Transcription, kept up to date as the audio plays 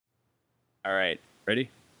All right, ready?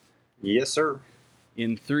 Yes, sir.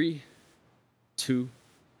 In 3, 2,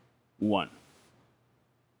 1.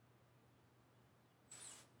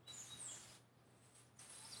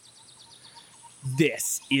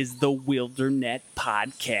 This is the Wildernet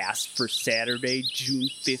podcast for Saturday, June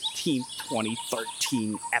 15th,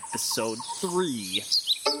 2013, episode 3.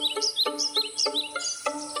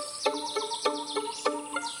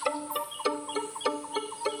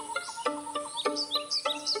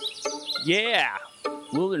 Yeah,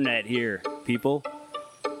 Wildernet here, people.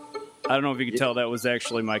 I don't know if you could tell that was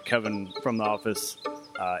actually my Kevin from The Office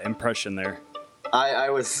impression there.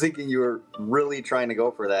 I was thinking you were really trying to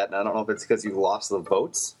go for that, and I don't know if it's because you lost the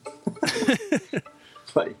votes.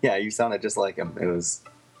 But yeah, you sounded just like him.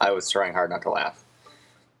 I was trying hard not to laugh.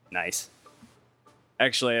 Nice.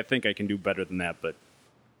 Actually, I think I can do better than that, but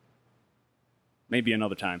maybe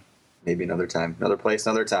another time. Maybe another time. Another place,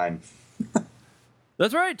 another time.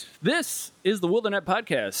 That's right. This is the Wildernet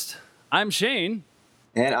podcast. I'm Shane.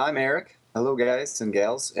 And I'm Eric. Hello, guys and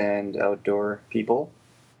gals and outdoor people.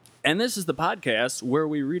 And this is the podcast where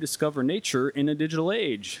we rediscover nature in a digital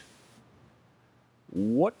age.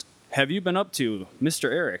 What have you been up to,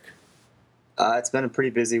 Mr. Eric? It's been a pretty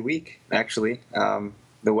busy week, actually.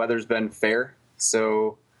 The weather's been fair,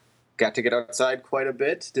 so got to get outside quite a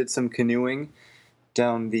bit. Did some canoeing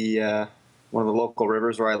down the one of the local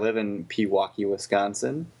rivers where I live in Pewaukee,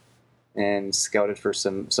 Wisconsin, and scouted for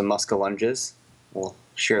some muskellunges. We'll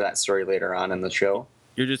share that story later on in the show.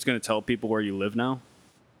 You're just going to tell people where you live now?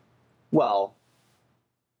 Well,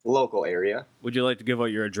 local area. Would you like to give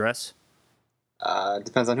out your address?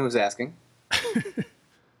 Depends on who's asking.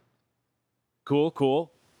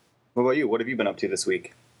 Cool. What about you? What have you been up to this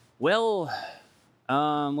week? Well,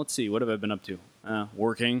 let's see. What have I been up to?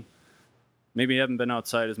 Working. Maybe I haven't been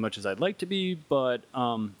outside as much as I'd like to be, but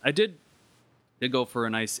I did go for a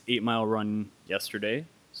nice 8-mile run yesterday,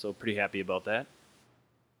 so pretty happy about that.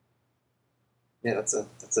 Yeah, that's a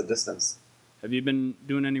distance. Have you been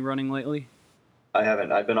doing any running lately? I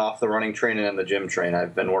haven't. I've been off the running train and in the gym train.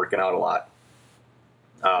 I've been working out a lot.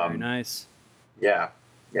 Very nice. Yeah,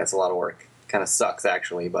 it's a lot of work. Kind of sucks,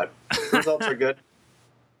 actually, but the results are good.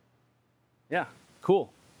 Yeah,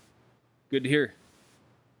 cool. Good to hear.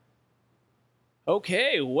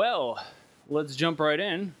 Okay, well, let's jump right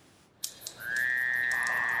in.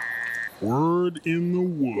 Word in the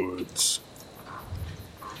woods.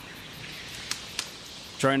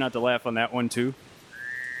 Try not to laugh on that one, too.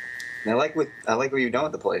 And I like what you've done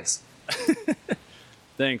with the place.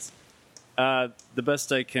 Thanks. The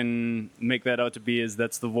best I can make that out to be is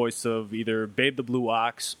that's the voice of either Babe the Blue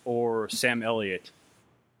Ox or Sam Elliott.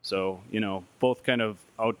 So, both kind of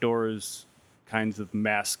outdoors kinds of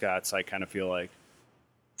mascots, I kind of feel like.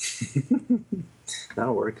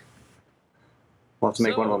 That'll work. We'll have to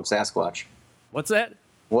make one of them Sasquatch. What's that?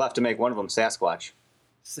 We'll have to make one of them Sasquatch.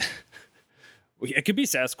 It could be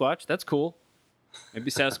Sasquatch. That's cool. Maybe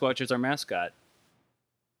Sasquatch is our mascot.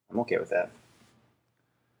 I'm okay with that.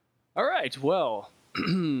 All right. Well,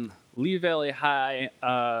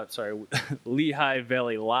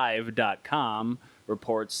 LehighValleyLive.com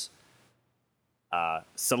reports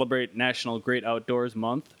celebrate National Great Outdoors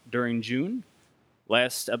Month during June.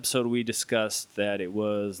 Last episode we discussed that it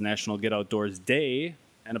was National Get Outdoors Day,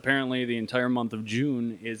 and apparently the entire month of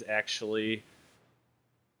June is actually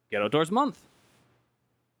Get Outdoors Month.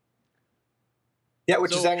 Yeah,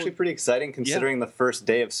 which is actually pretty exciting considering the first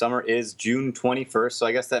day of summer is June 21st, so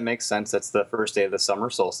I guess that makes sense. That's the first day of the summer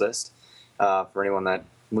solstice, for anyone that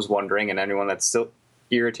was wondering, and anyone that's still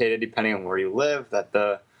irritated, depending on where you live, that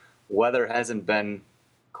the weather hasn't been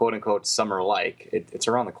quote-unquote summer-like. It's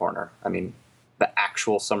around the corner. I mean, the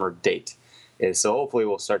actual summer date is. So hopefully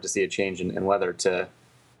we'll start to see a change in weather to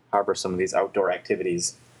harbor some of these outdoor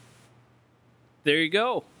activities. There you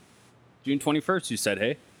go. June 21st, you said,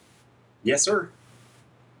 hey? Yes, sir.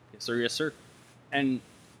 Yes, sir. And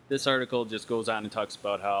this article just goes on and talks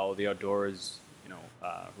about how the outdoors,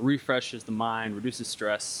 refreshes the mind, reduces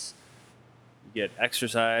stress, you get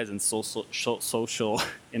exercise and social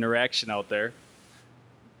interaction out there.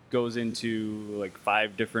 Goes into like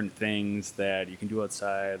 5 different things that you can do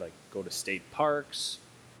outside, like go to state parks,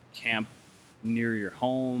 camp near your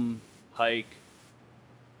home, hike.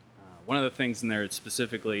 One of the things in there it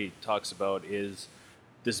specifically talks about is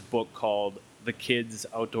this book called The Kids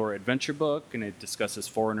Outdoor Adventure Book, and it discusses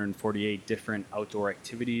 448 different outdoor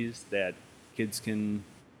activities that kids can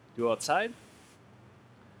do outside.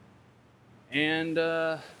 And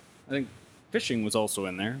I think fishing was also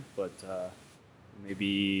in there, but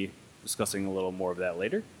maybe discussing a little more of that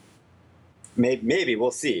later. Maybe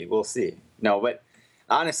we'll see. No, but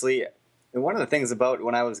honestly, And one of the things about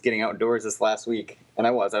when I was getting outdoors this last week, and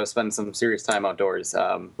I was spending some serious time outdoors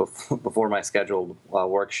before my scheduled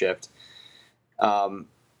work shift. And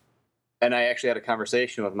I actually had a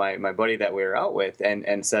conversation with my buddy that we were out with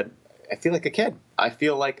and said, I feel like a kid. I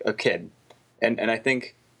feel like a kid. And I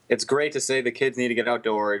think it's great to say the kids need to get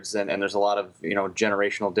outdoors, and there's a lot of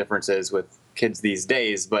generational differences with kids these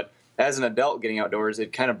days. But as an adult getting outdoors,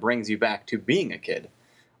 it kind of brings you back to being a kid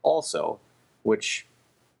also, which,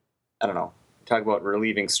 I don't know, talk about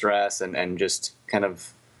relieving stress and just kind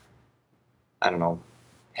of, I don't know,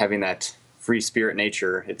 having that free spirit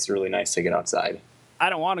nature. It's really nice to get outside. I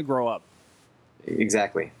don't want to grow up.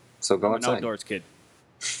 Exactly. So go outside. An outdoors kid.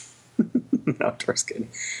 Outdoors kid.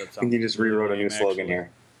 I think you just rewrote a new slogan here.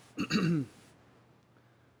 Okie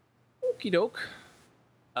doke.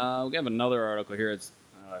 We have another article here. It's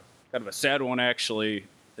kind of a sad one, actually.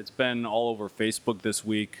 It's been all over Facebook this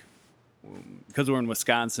week. Because we're in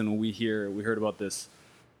Wisconsin, we heard about this.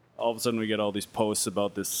 All of a sudden, we get all these posts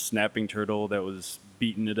about this snapping turtle that was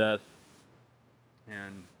beaten to death,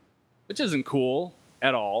 and which isn't cool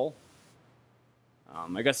at all.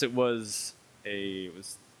 I guess it was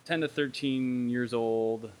 10 to 13 years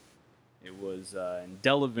old. It was in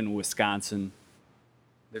Delavan, Wisconsin.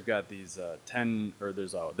 They've got these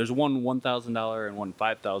there's one $1,000 and one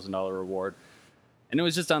 $5,000 reward, and it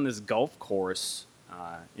was just on this golf course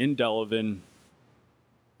in Delavan,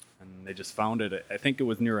 and they just found it. I think it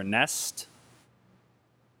was near a nest,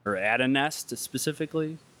 or at a nest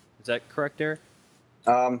specifically. Is that correct, Eric?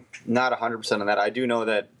 Not 100% on that. I do know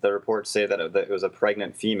that the reports say that it was a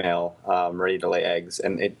pregnant female ready to lay eggs,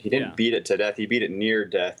 and he didn't beat it to death. He beat it near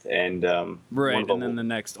death, and right. And then the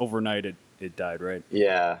next overnight, it died. Right.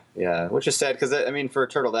 Yeah, which is sad because for a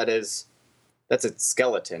turtle, that's a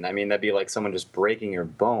skeleton. That'd be like someone just breaking your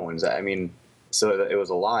bones. So that it was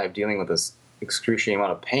alive, dealing with this excruciating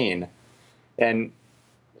amount of pain. And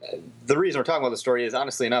the reason we're talking about the story is,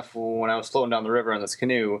 honestly enough, when I was floating down the river on this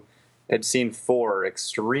canoe, I'd seen 4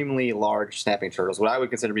 extremely large snapping turtles, what I would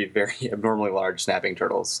consider to be very abnormally large snapping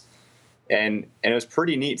turtles. And it was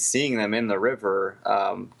pretty neat seeing them in the river,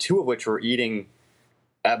 2 of which were eating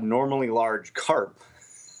abnormally large carp.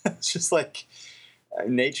 It's just like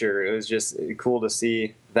nature. It was just cool to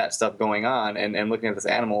see that stuff going on and looking at this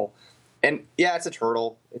animal. And yeah, it's a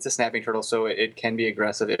turtle. It's a snapping turtle, so it can be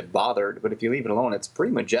aggressive if bothered. But if you leave it alone, it's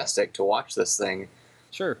pretty majestic to watch this thing.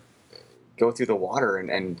 Sure. Go through the water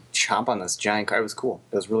and chomp on this giant carp. It was cool.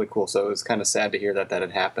 It was really cool. So it was kind of sad to hear that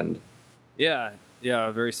had happened. Yeah,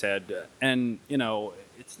 very sad. And,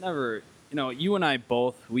 it's never, you and I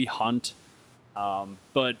both, we hunt,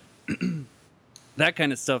 but that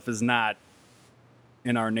kind of stuff is not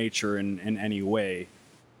in our nature in any way,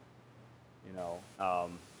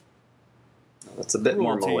 It's a bit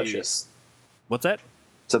more malicious. What's that?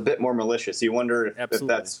 It's a bit more malicious. You wonder if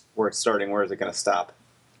that's where it's starting. Where is it going to stop?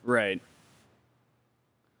 Right.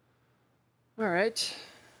 All right.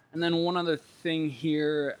 And then one other thing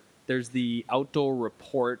here. There's the outdoor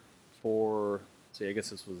report for, I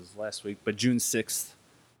guess this was last week, but June 6th,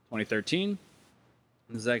 2013.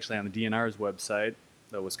 This is actually on the DNR's website,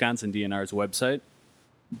 the Wisconsin DNR's website.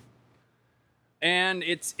 And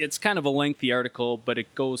it's kind of a lengthy article, but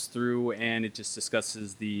it goes through and it just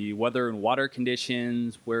discusses the weather and water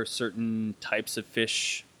conditions, where certain types of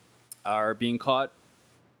fish are being caught.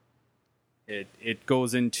 It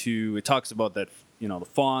talks about that, the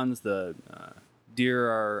fawns, the deer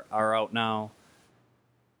are out now.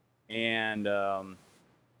 And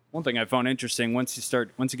one thing I found interesting, once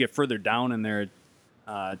you get further down in there,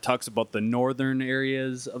 it talks about the northern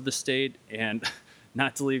areas of the state and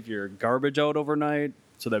not to leave your garbage out overnight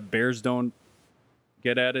so that bears don't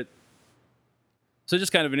get at it. So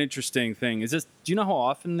just kind of an interesting thing. Do you know how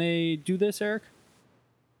often they do this, Eric?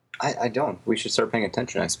 I don't. We should start paying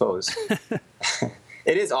attention, I suppose.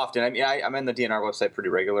 It is often. I'm in the DNR website pretty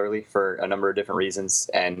regularly for a number of different reasons.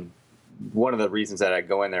 And one of the reasons that I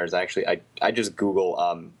go in there is actually I just Google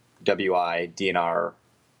WI DNR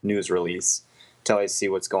news release to always see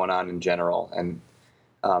what's going on in general. And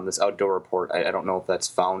this outdoor report, I don't know if that's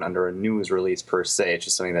found under a news release per se. It's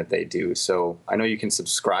just something that they do. So I know you can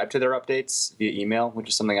subscribe to their updates via email, which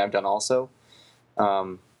is something I've done also.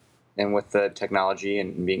 And with the technology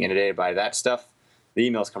and being inundated by that stuff, the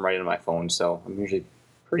emails come right into my phone. So I'm usually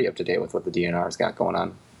pretty up to date with what the DNR's got going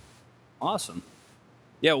on. Awesome.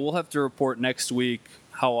 Yeah, we'll have to report next week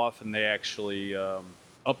how often they actually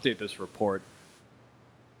update this report.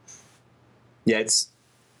 Yeah, it's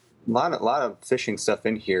a lot of fishing stuff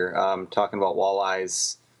in here. Talking about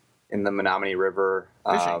walleyes in the Menominee River.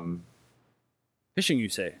 Fishing, you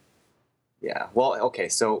say? Yeah. Well, okay.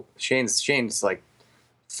 So Shane's like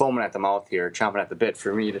foaming at the mouth here, chomping at the bit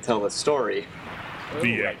for me to tell the story.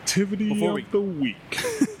 The activity of the week.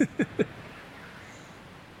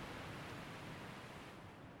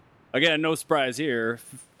 Again, no surprise here.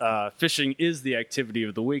 Fishing is the activity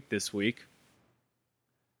of the week this week.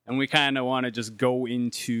 And we kind of want to just go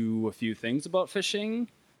into a few things about fishing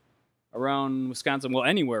around Wisconsin. Well,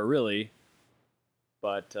 anywhere, really.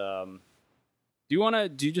 But do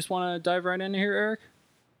you just want to dive right in here, Eric?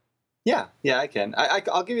 Yeah, I can.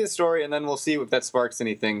 I'll give you the story, and then we'll see if that sparks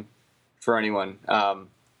anything for anyone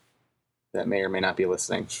that may or may not be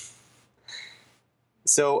listening.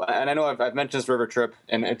 So, and I know I've mentioned this river trip,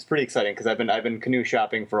 and it's pretty exciting because I've been canoe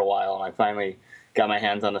shopping for a while, and I finally got my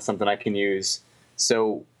hands on something I can use.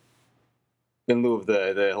 So, in lieu of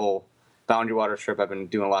the whole Boundary Waters trip, I've been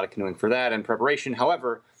doing a lot of canoeing for that in preparation.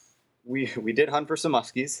 However, we did hunt for some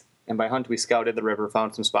muskies, and by hunt we scouted the river,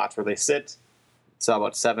 found some spots where they sit. Saw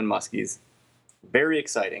about 7 muskies. Very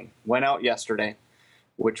exciting. Went out yesterday,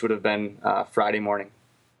 which would have been Friday morning.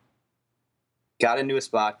 Got into a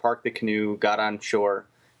spot, parked the canoe, got on shore,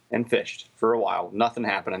 and fished for a while. Nothing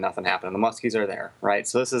happened. The muskies are there, right?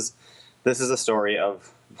 So this is a story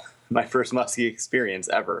of my first muskie experience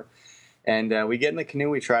ever. And we get in the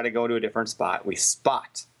canoe, we try to go to a different spot. We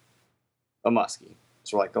spot a muskie.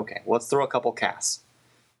 So we're like, okay, let's throw a couple casts.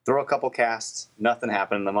 Nothing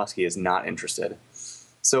happened. The muskie is not interested.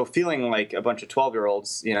 So feeling like a bunch of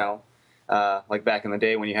 12-year-olds, like back in the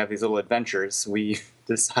day when you have these little adventures, we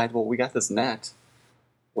decide, well, we got this net.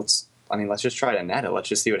 Let's just try to net it. Let's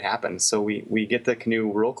just see what happens. So we get the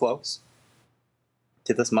canoe real close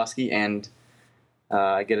to this muskie, and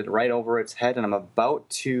I get it right over its head, and I'm about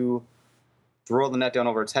to throw the net down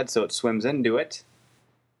over its head so it swims into it.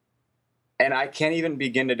 And I can't even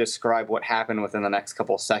begin to describe what happened within the next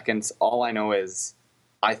couple seconds. All I know is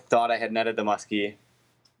I thought I had netted the muskie,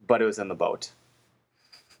 but it was in the boat.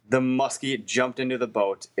 The muskie jumped into the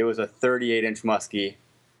boat. It was a 38-inch muskie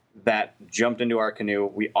that jumped into our canoe.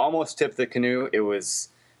 We almost tipped the canoe. It was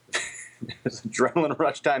adrenaline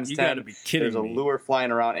rush times 10. You gotta be kidding me. There's a lure flying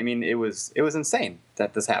around. I mean, it was insane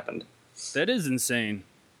that this happened. That is insane.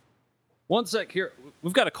 One sec here.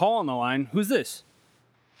 We've got a call on the line. Who's this?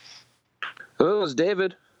 Hello, it's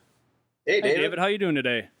David. Hey, David. How you doing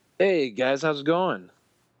today? Hey, guys. How's it going?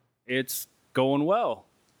 It's going well.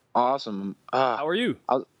 Awesome. How are you?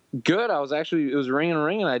 Good. It was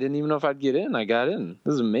ringing. I didn't even know if I'd get in. I got in.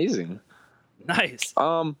 This is amazing. Nice.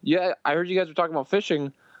 Yeah, I heard you guys were talking about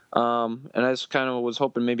fishing, and I just kind of was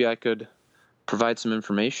hoping maybe I could provide some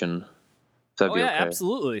information. That'd be okay.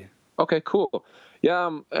 Absolutely. Okay, cool.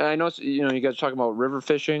 Yeah, I know you guys are talking about river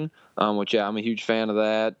fishing, which I'm a huge fan of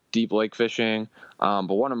that. Deep lake fishing,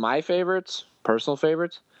 but one of my personal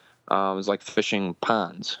favorites, is like fishing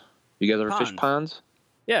ponds. You guys ever fish ponds?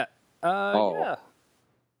 Yeah. Yeah.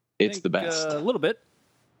 It's the best. A little bit.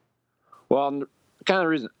 Well, kind of the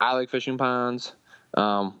reason I like fishing ponds.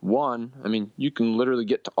 One, you can literally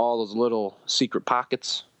get to all those little secret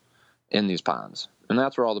pockets in these ponds, and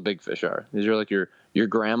that's where all the big fish are. These are like your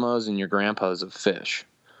grandmas and your grandpas of fish.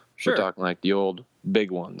 Sure. We're talking like the old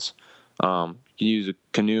big ones. You can use a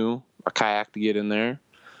canoe, a kayak to get in there.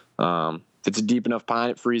 If it's a deep enough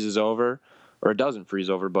pond, it freezes over, or it doesn't freeze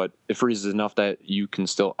over, but it freezes enough that you can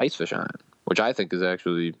still ice fish on it, which I think is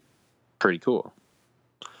actually pretty cool.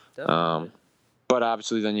 But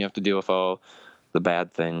obviously then you have to deal with all the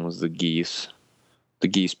bad things, the geese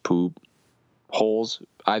poop, holes.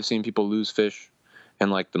 I've seen people lose fish in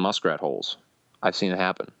like the muskrat holes. I've seen it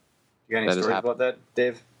happen. You got any stories about that,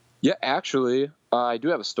 Dave? Yeah, actually, I do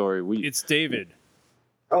have a story. It's David.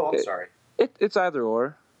 Oh, I'm sorry. It's either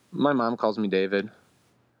or. My mom calls me David.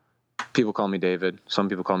 People call me David. Some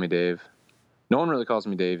people call me Dave. No one really calls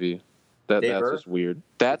me Davey. That's just weird.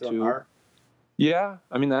 That too. Yeah,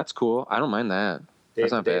 that's cool. I don't mind that.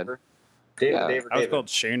 That's not bad. Dave. I was called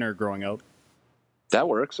Shaner growing up. That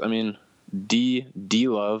works. D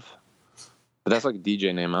Love. But that's like a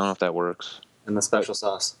DJ name. I don't know if that works. And the special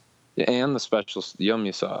sauce. Yeah, and the special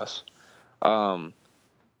yummy sauce. But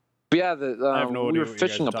yeah, we were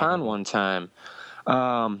fishing a pond one time.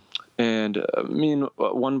 And me and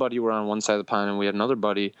one buddy were on one side of the pond, and we had another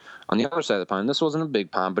buddy on the other side of the pond. This wasn't a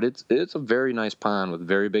big pond, but it's a very nice pond with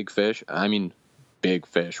very big fish. Big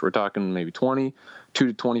fish. We're talking maybe 22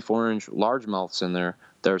 to 24-inch largemouths in there.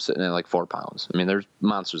 They're sitting at like 4 pounds. There's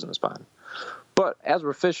monsters in this pond. But as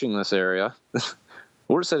we're fishing this area,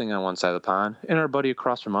 we're sitting on one side of the pond, and our buddy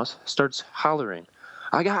across from us starts hollering,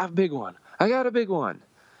 "I got a big one! I got a big one!"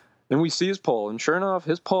 And we see his pole, and sure enough,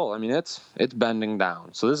 his pole, it's bending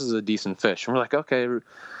down. So this is a decent fish. And we're like, okay,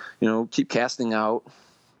 keep casting out,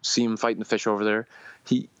 see him fighting the fish over there.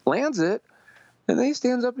 He lands it, And then he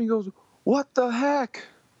stands up and he goes, "What the heck?"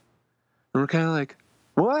 And we're kind of like,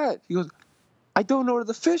 "What?" He goes, "I don't know where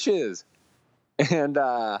the fish is." And,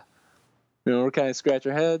 we're kind of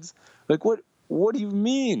scratching our heads. Like, what do you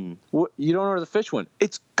mean? What, you don't know where the fish went?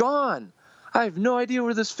 It's gone. I have no idea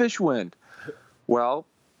where this fish went. Well,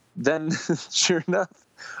 then, sure enough,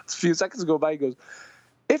 a few seconds go by, he goes,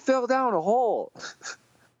 "It fell down a hole."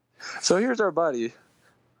 So here's our buddy,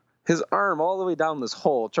 his arm all the way down this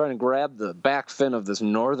hole, trying to grab the back fin of this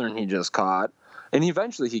northern he just caught. And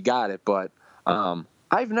eventually he got it, but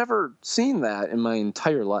I've never seen that in my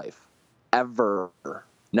entire life. Ever.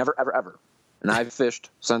 Never, ever, ever. And I've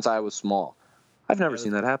fished since I was small. I've never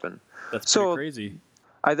seen that happen. That's pretty crazy.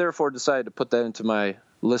 I therefore decided to put that into my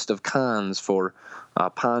list of cons for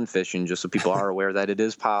pond fishing, just so people are aware that it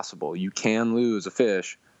is possible. You can lose a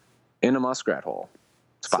fish in a muskrat hole.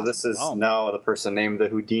 So this is now the person named the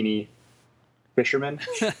Houdini fisherman?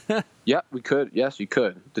 Yeah, we could. Yes, you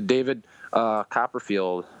could. The David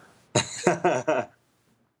Copperfield.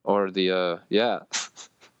 Or the, yeah.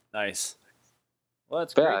 Nice. Well,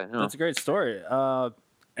 that's great. Yeah, that's a great story.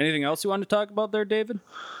 Anything else you want to talk about there, David?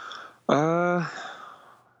 I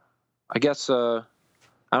guess I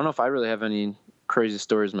don't know if I really have any crazy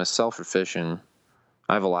stories myself for fishing.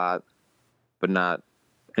 I have a lot, but not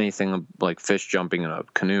anything like fish jumping in a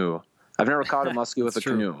canoe. I've never caught a muskie with a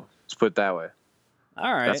canoe. Let's put it that way.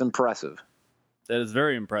 All right. That's impressive. That is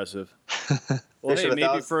very impressive. Well, hey,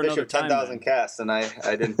 maybe for another time. 10,000 casts, and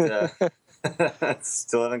I didn't.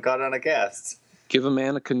 Still haven't caught on a cast. Give a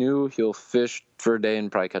man a canoe, he'll fish for a day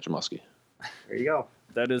and probably catch a muskie. There you go.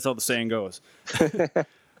 That is how the saying goes.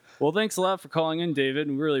 Well, thanks a lot for calling in, David.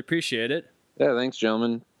 We really appreciate it. Yeah, thanks,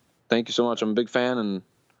 gentlemen. Thank you so much. I'm a big fan, and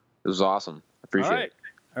it was awesome. I appreciate it.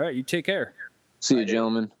 All right, you take care. See you,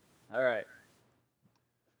 gentlemen. All right.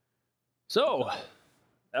 So,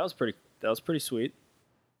 that was pretty sweet.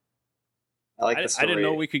 I like the story. I didn't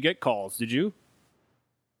know we could get calls. Did you?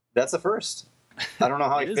 That's the first. I don't know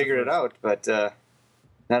how he figured it out, but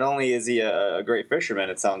not only is he a great fisherman,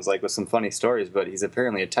 it sounds like, with some funny stories, but he's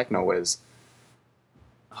apparently a techno whiz.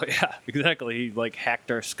 Oh, yeah, exactly. He, hacked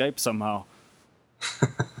our Skype somehow.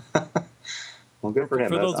 Well, good for him.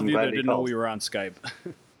 For those of you that didn't know we were on Skype.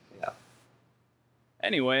 Yeah.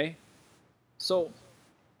 Anyway, so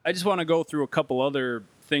I just want to go through a couple other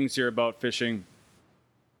things here about fishing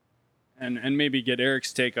and maybe get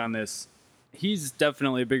Eric's take on this. He's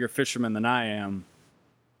definitely a bigger fisherman than I am,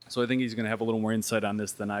 so I think he's going to have a little more insight on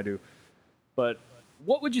this than I do. But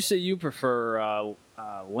what would you say you prefer,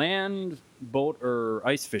 land, boat, or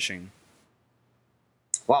ice fishing?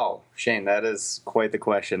 Wow, Shane, that is quite the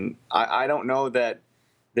question. I don't know that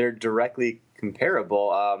they're directly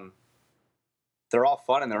comparable. They're all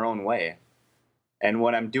fun in their own way. And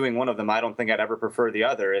when I'm doing one of them, I don't think I'd ever prefer the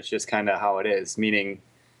other. It's just kind of how it is. Meaning,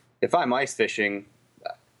 if I'm ice fishing,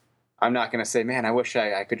 I'm not going to say, man, I wish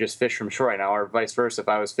I could just fish from shore right now, or vice versa. If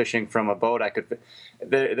I was fishing from a boat, I could.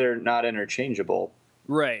 They're not interchangeable.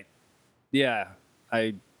 Right. Yeah,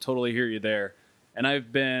 I totally hear you there. And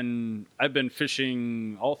I've been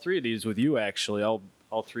fishing all three of these with you, actually, all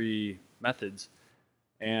three methods,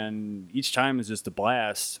 and each time is just a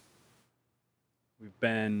blast. We've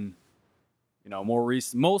been,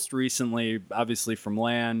 most recently, obviously from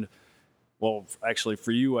land. Well, actually,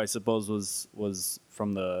 for you, I suppose was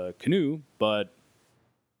from the canoe, but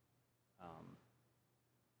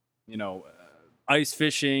ice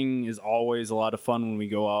fishing is always a lot of fun when we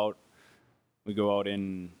go out. We go out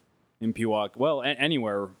in Pewaukee, well,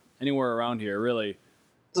 anywhere around here, really.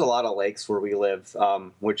 There's a lot of lakes where we live,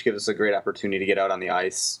 which gives us a great opportunity to get out on the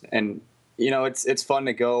ice, and it's fun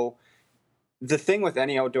to go. The thing with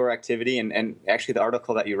any outdoor activity, and actually the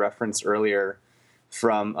article that you referenced earlier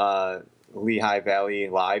from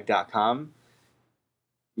LehighValleyLive.com,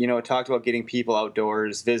 it talked about getting people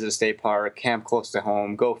outdoors, visit a state park, camp close to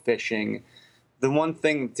home, go fishing. The one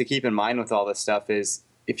thing to keep in mind with all this stuff is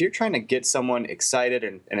if you're trying to get someone excited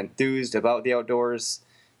and enthused about the outdoors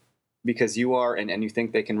because you are, and you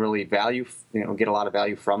think they can really get a lot of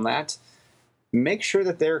value from that, make sure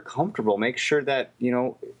that they're comfortable. Make sure that,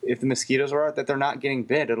 if the mosquitoes are out, that they're not getting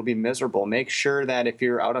bit. It'll be miserable. Make sure that if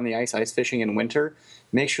you're out on the ice fishing in winter,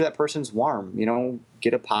 make sure that person's warm.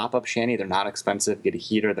 Get a pop-up shanty. They're not expensive. Get a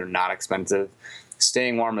heater. They're not expensive.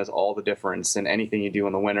 Staying warm is all the difference in anything you do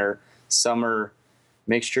in the winter. Summer,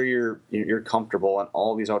 make sure you're comfortable in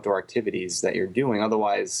all these outdoor activities that you're doing.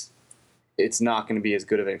 Otherwise, it's not going to be as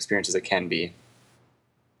good of an experience as it can be.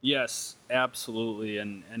 Yes, absolutely.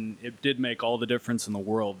 And it did make all the difference in the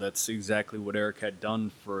world. That's exactly what Eric had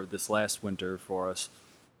done for this last winter for us.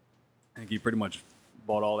 I think he pretty much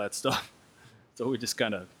bought all that stuff. So we just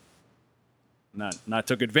kind of not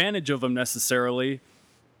took advantage of them necessarily,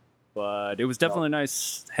 but it was definitely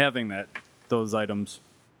nice having those items.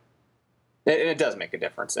 It does make a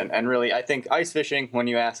difference. And really, I think ice fishing, when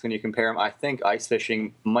you compare them, I think ice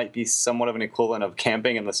fishing might be somewhat of an equivalent of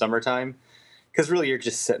camping in the summertime, because really you're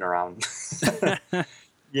just sitting around,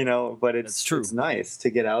 but it's true. It's nice to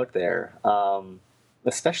get out there,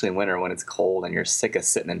 especially in winter when it's cold and you're sick of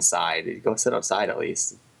sitting inside. You go sit outside at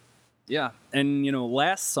least. Yeah. And,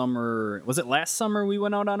 last summer we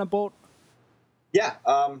went out on a boat? Yeah.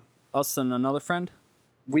 Us and another friend?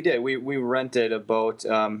 We did. We rented a boat,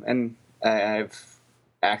 and I have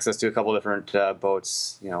access to a couple different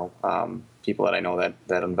boats, people that I know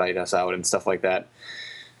that invite us out and stuff like that.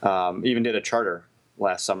 Even did a charter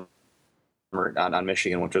last summer on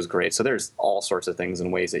Michigan, which was great. So there's all sorts of things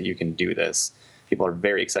and ways that you can do this. People are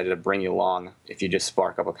very excited to bring you along if you just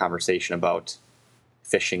spark up a conversation about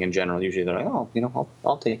fishing in general. Usually they're like,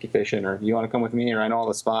 I'll take you fishing, or you want to come with me, or I know all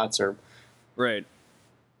the spots, or... Right.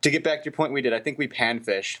 To get back to your point, I think we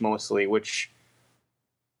panfished mostly, which...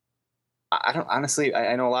 I don't honestly.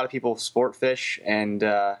 I know a lot of people sport fish, and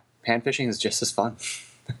pan fishing is just as fun.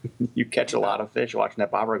 You catch a lot of fish watching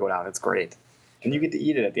that bobber go down. It's great, and you get to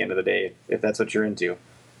eat it at the end of the day if that's what you're into.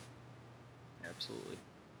 Absolutely.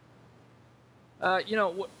 I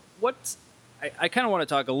kind of want to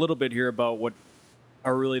talk a little bit here about what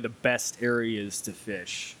are really the best areas to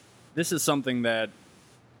fish. This is something that,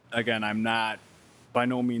 again, I'm not by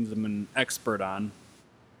no means I'm an expert on.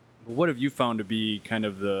 But what have you found to be kind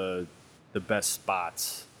of the best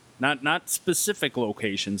spots? Not specific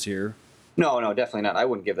locations here. No, definitely not. I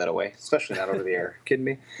wouldn't give that away, especially not over the air. Kidding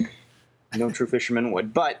me? No true fisherman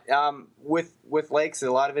would. But with lakes, a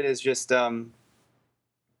lot of it is just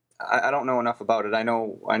I don't know enough about it. I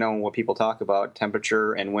know what people talk about.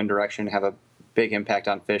 Temperature and wind direction have a big impact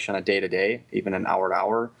on fish on a day-to-day, even an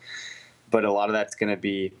hour-to-hour. But a lot of that's going to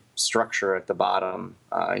be structure at the bottom.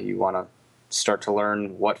 You want to start to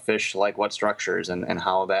learn what fish like what structures and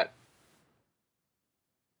how that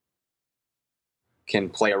can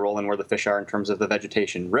play a role in where the fish are in terms of the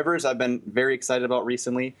vegetation. Rivers, I've been very excited about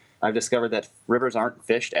recently. I've discovered that rivers aren't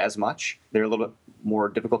fished as much. They're a little bit more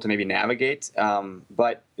difficult to maybe navigate,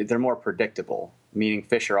 but they're more predictable, meaning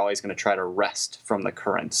fish are always going to try to rest from the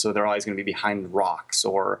current. So they're always going to be behind rocks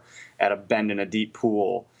or at a bend in a deep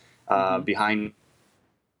pool, behind...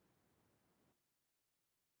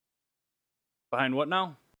 Behind what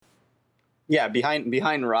now? Yeah,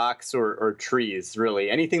 behind rocks or trees, really.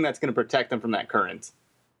 Anything that's going to protect them from that current.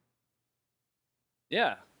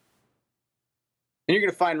 Yeah. And you're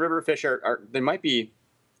going to find river fish they might be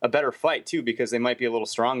a better fight, too, because they might be a little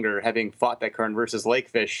stronger having fought that current versus lake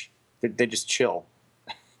fish. They just chill,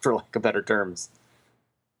 for lack of better terms.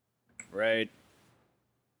 Right.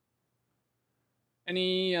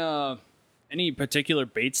 Any particular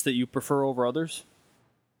baits that you prefer over others?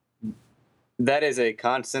 That is a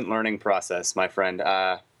constant learning process, my friend.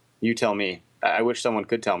 You tell me. I wish someone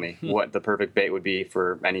could tell me what the perfect bait would be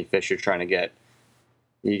for any fish you're trying to get.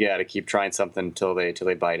 You got to keep trying something until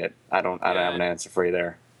they bite it. I don't have an answer for you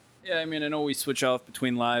there. Yeah, I mean, I know we switch off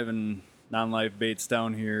between live and non-live baits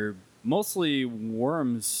down here. Mostly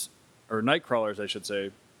worms, or night crawlers, I should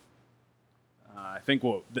say. I think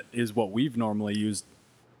what we've normally used.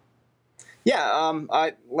 Yeah,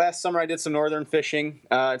 last summer I did some northern fishing,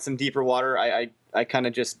 some deeper water. I kind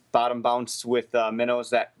of just bottom bounced with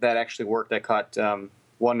minnows that actually worked. I caught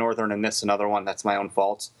one northern and missed another one. That's my own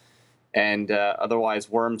fault. And otherwise,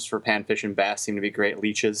 worms for panfish and bass seem to be great.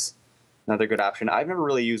 Leeches, another good option. I've never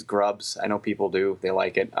really used grubs. I know people do. They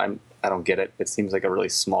like it. I don't get it. It seems like a really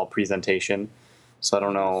small presentation. So I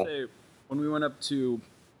don't know. When we went up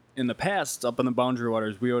in the past, up in the boundary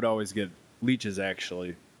waters, we would always get leeches,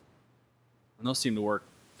 actually. And those seem to work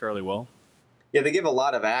fairly well. Yeah, they give a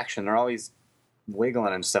lot of action. They're always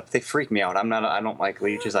wiggling and stuff. They freak me out. I don't like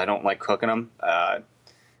leeches. I don't like cooking them.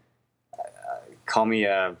 Call me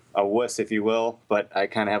a wuss, if you will, but I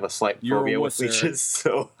kind of have a slight phobia with leeches,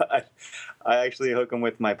 so I actually hook them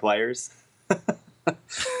with my pliers. All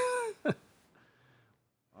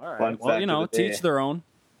right. Well, to each their own.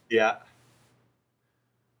 Yeah.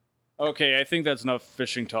 Okay, I think that's enough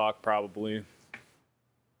fishing talk, probably.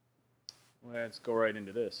 Let's go right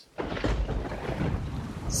into this.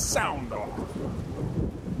 Sound off.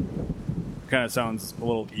 Kind of sounds a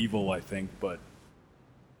little evil, I think, but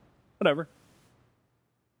whatever.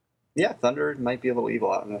 Yeah, thunder might be a little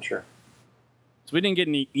evil. I'm not sure. So we didn't get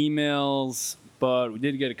any emails, but we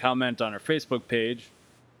did get a comment on our Facebook page.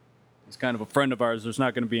 He's kind of a friend of ours. There's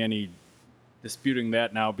not going to be any disputing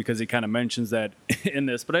that now because he kind of mentions that in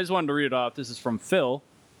this. But I just wanted to read it off. This is from Phil.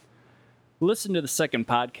 listen to the second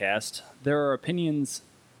podcast. There are opinions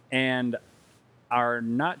and are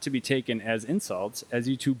not to be taken as insults, as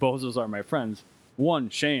you two bozos are my friends. One,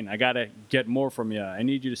 Shane, I gotta get more from you. I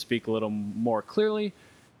need you to speak a little more clearly.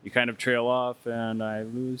 You kind of trail off, and I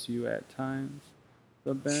lose you at times.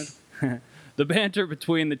 The banter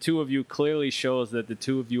between the two of you clearly shows that the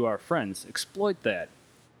two of you are friends. Exploit that.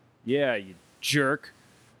 Yeah, you jerk.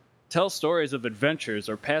 Tell stories of adventures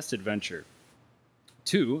or past adventure.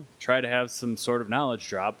 2, try to have some sort of knowledge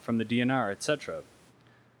drop from the DNR, etc.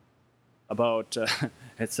 About,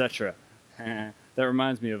 etc. That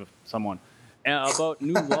reminds me of someone. About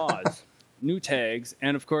new laws, new tags,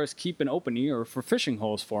 and of course, keep an open ear for fishing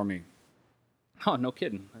holes for me. Oh, no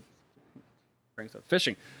kidding. That brings up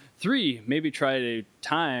fishing. 3, maybe try to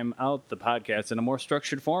time out the podcast in a more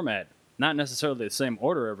structured format. Not necessarily the same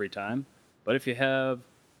order every time, but if you had,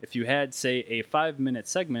 say, a 5-minute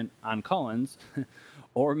segment on Collins,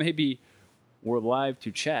 or maybe we're live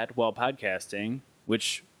to chat while podcasting,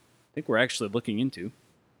 which I think we're actually looking into.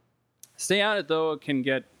 Stay on it, though. It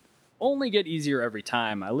can only get easier every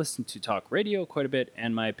time. I listen to talk radio quite a bit,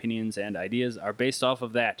 and my opinions and ideas are based off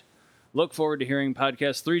of that. Look forward to hearing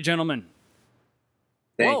podcast 3, gentlemen.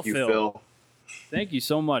 Thank you, Phil. Thank you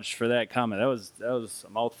so much for that comment. That was a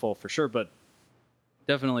mouthful for sure, but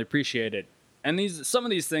definitely appreciate it. And some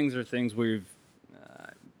of these things are things we've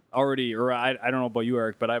already, or I don't know about you,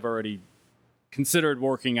 Eric, but I've already considered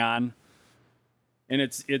working on. And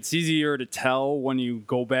it's easier to tell when you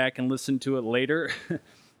go back and listen to it later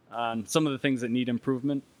on some of the things that need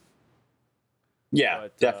improvement. Yeah,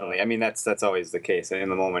 but, definitely. I mean, that's always the case. In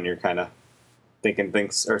the moment, you're kind of thinking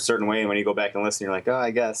things are a certain way, and when you go back and listen, you're like, oh, I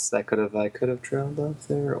guess I could have trailed off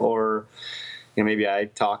there, or maybe I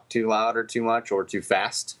talked too loud or too much or too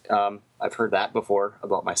fast. I've heard that before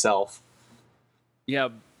about myself. Yeah.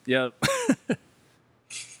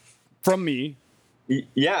 From me.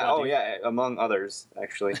 Yeah. Oh, yeah. Among others,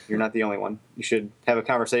 actually, you're not the only one. You should have a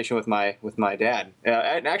conversation with my dad.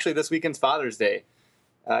 And actually, this weekend's Father's Day.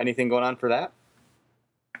 Anything going on for that?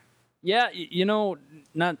 Yeah,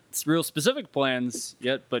 not real specific plans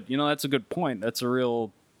yet, but that's a good point. That's a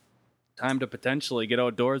real time to potentially get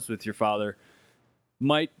outdoors with your father.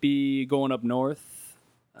 Might be going up north.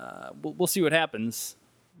 We'll see what happens.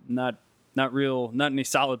 Not any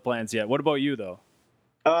solid plans yet. What about you, though?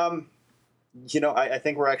 I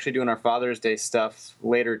think we're actually doing our Father's Day stuff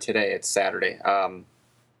later today. It's Saturday.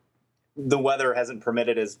 The weather hasn't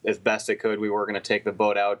permitted as best it could. We were going to take the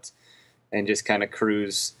boat out and just kind of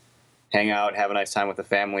cruise, hang out, have a nice time with the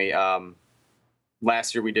family.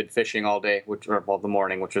 Last year we did fishing all day, the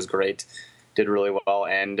morning, which was great. Did really well.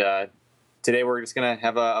 And today we're just going to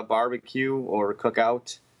have a barbecue or a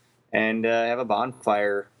cookout and have a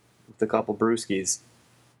bonfire with a couple brewskis.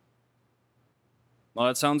 Well,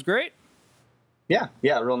 that sounds great. Yeah,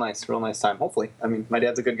 real nice time, hopefully. I mean, my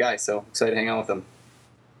dad's a good guy, so excited to hang out with him.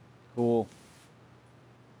 Cool.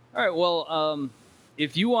 All right, well,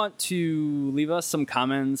 if you want to leave us some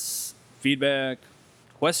comments, feedback,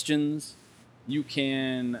 questions, you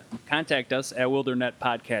can contact us at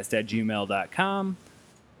wildernetpodcast@gmail.com.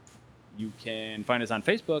 You can find us on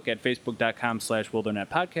Facebook at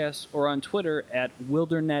facebook.com/wildernetpodcast or on Twitter at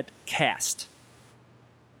wildernetcast.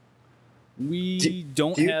 We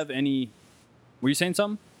don't have any... Were you saying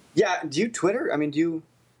something? Yeah, do you Twitter? I mean, do you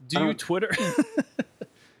Twitter?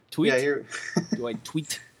 Tweet? Yeah, do I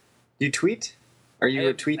tweet? Do you tweet? Are you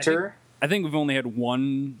a tweeter? I think we've only had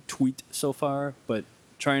one tweet so far, but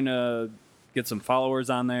trying to get some followers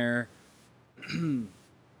on there.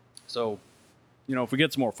 So, if we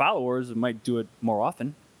get some more followers, we might do it more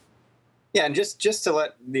often. Yeah, and just to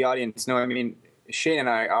let the audience know, I mean, Shane and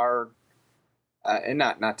I are, and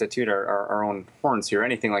not to toot our own horns here or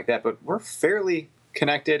anything like that, but we're fairly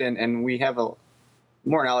connected, and we have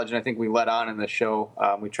more knowledge than I think we let on in the show.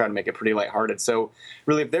 We try to make it pretty lighthearted. So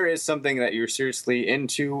really, if there is something that you're seriously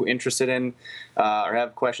interested in, or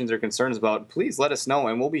have questions or concerns about, please let us know,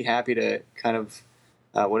 and we'll be happy to kind of,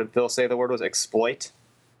 what did Phil say the word was? Exploit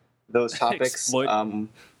those topics. And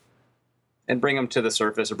bring them to the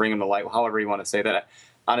surface or bring them to light, however you want to say that.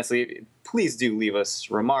 Honestly, please do leave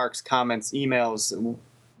us remarks, comments, emails.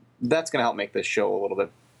 That's going to help make this show a little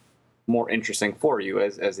bit more interesting for you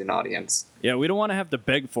as an audience. Yeah, we don't want to have to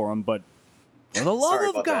beg for them, but for the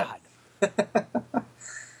love of God.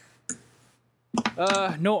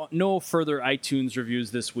 No further iTunes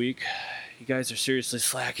reviews this week. You guys are seriously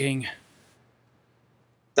slacking.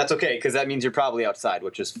 That's okay, because that means you're probably outside,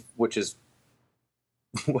 which is what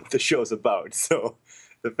the show's about. So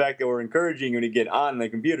the fact that we're encouraging you to get on the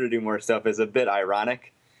computer to do more stuff is a bit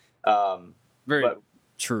ironic. Very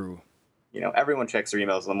true. everyone checks their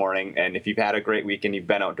emails in the morning. And if you've had a great weekend, you've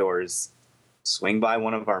been outdoors, swing by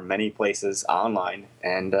one of our many places online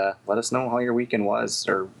and let us know how your weekend was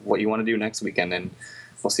or what you want to do next weekend. And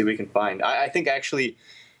we'll see what we can find. I think actually,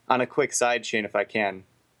 on a quick side, Shane, if I can.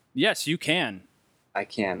 Yes, you can. I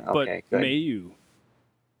can. Okay, but good. May you?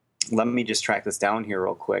 Let me just track this down here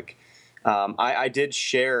real quick. I did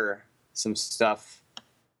share some stuff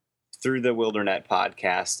through the Wildernet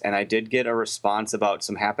podcast, and I did get a response about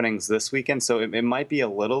some happenings this weekend, so it might be a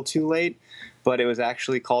little too late, but it was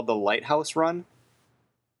actually called the Lighthouse Run.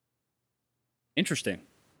 Interesting.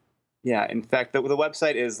 Yeah, in fact, the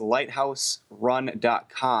website is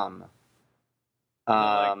lighthouserun.com.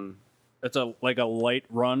 It's a light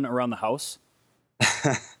run around the house?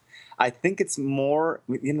 I think it's more,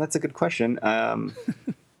 that's a good question.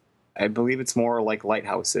 I believe it's more like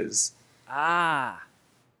lighthouses. Ah.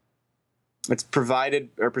 It's presented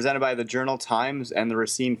by the Journal-Times and the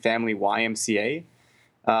Racine Family YMCA.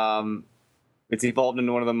 It's evolved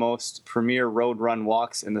into one of the most premier road run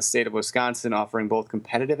walks in the state of Wisconsin, offering both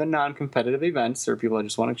competitive and non-competitive events for people that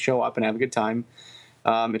just want to show up and have a good time.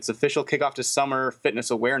 It's official kickoff to summer fitness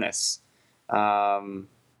awareness in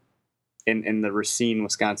the Racine,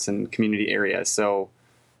 Wisconsin community area. So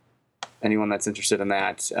anyone that's interested in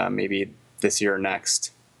that, maybe this year or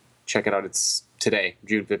next, check it out. It's today,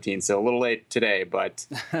 June 15th. So a little late today, but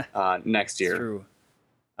next year. It's true.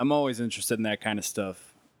 I'm always interested in that kind of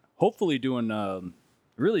stuff. Hopefully doing,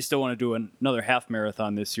 really still want to do another half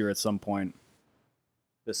marathon this year at some point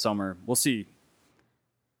this summer. We'll see.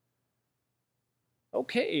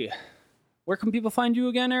 Okay. Where can people find you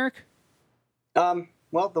again, Eric?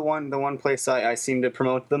 Well, the one place I seem to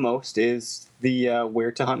promote the most is the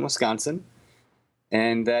Where to Hunt Wisconsin.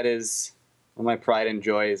 And that is one of my pride and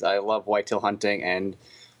joys. I love whitetail hunting, and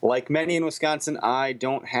like many in Wisconsin, I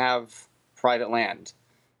don't have private land.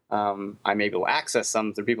 I may be able to access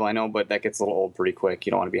some through people I know, but that gets a little old pretty quick.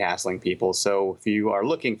 You don't want to be hassling people. So if you are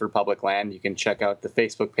looking for public land, you can check out the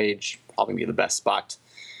Facebook page. Probably be the best spot.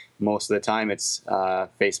 Most of the time, it's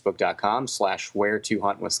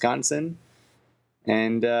facebook.com/where-to-hunt-Wisconsin.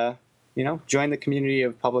 And, join the community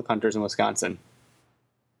of public hunters in Wisconsin.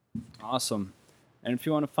 Awesome. And if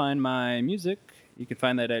you want to find my music, you can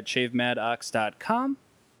find that at shavemaddox.com.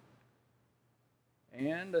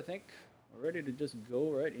 And I think we're ready to just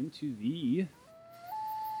go right into the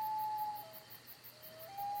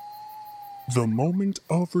moment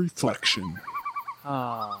of reflection. So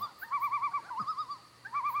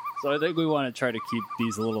I think we want to try to keep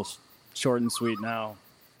these a little short and sweet now.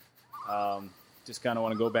 Just kind of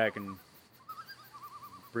want to go back and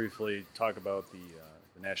briefly talk about the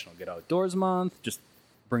National Get Outdoors Month. Just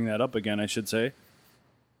bring that up again, I should say.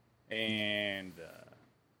 And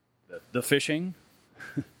the fishing.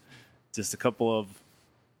 Just a couple of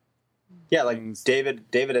things. David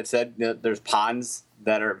had said, there's ponds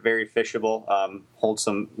that are very fishable. Hold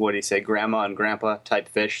some, what do you say, grandma and grandpa type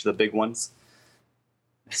fish, the big ones.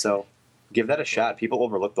 So give that a shot. People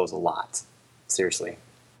overlook those a lot. Seriously.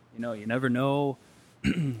 You never know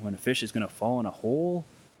when a fish is going to fall in a hole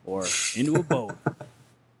or into a boat.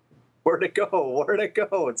 Where'd it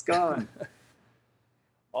go? It's gone.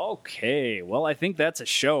 Okay. Well, I think that's a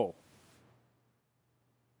show.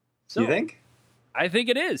 So, you think? I think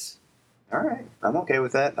it is. All right. I'm okay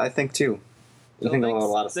with that. I think, too. I think about a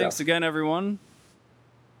lot of stuff. Thanks again, everyone.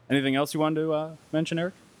 Anything else you wanted to mention,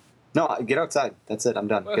 Eric? No, get outside. That's it. I'm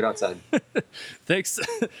done. Get outside. Thanks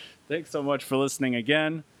so much for listening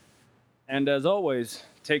again. And as always,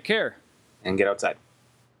 take care. And get outside.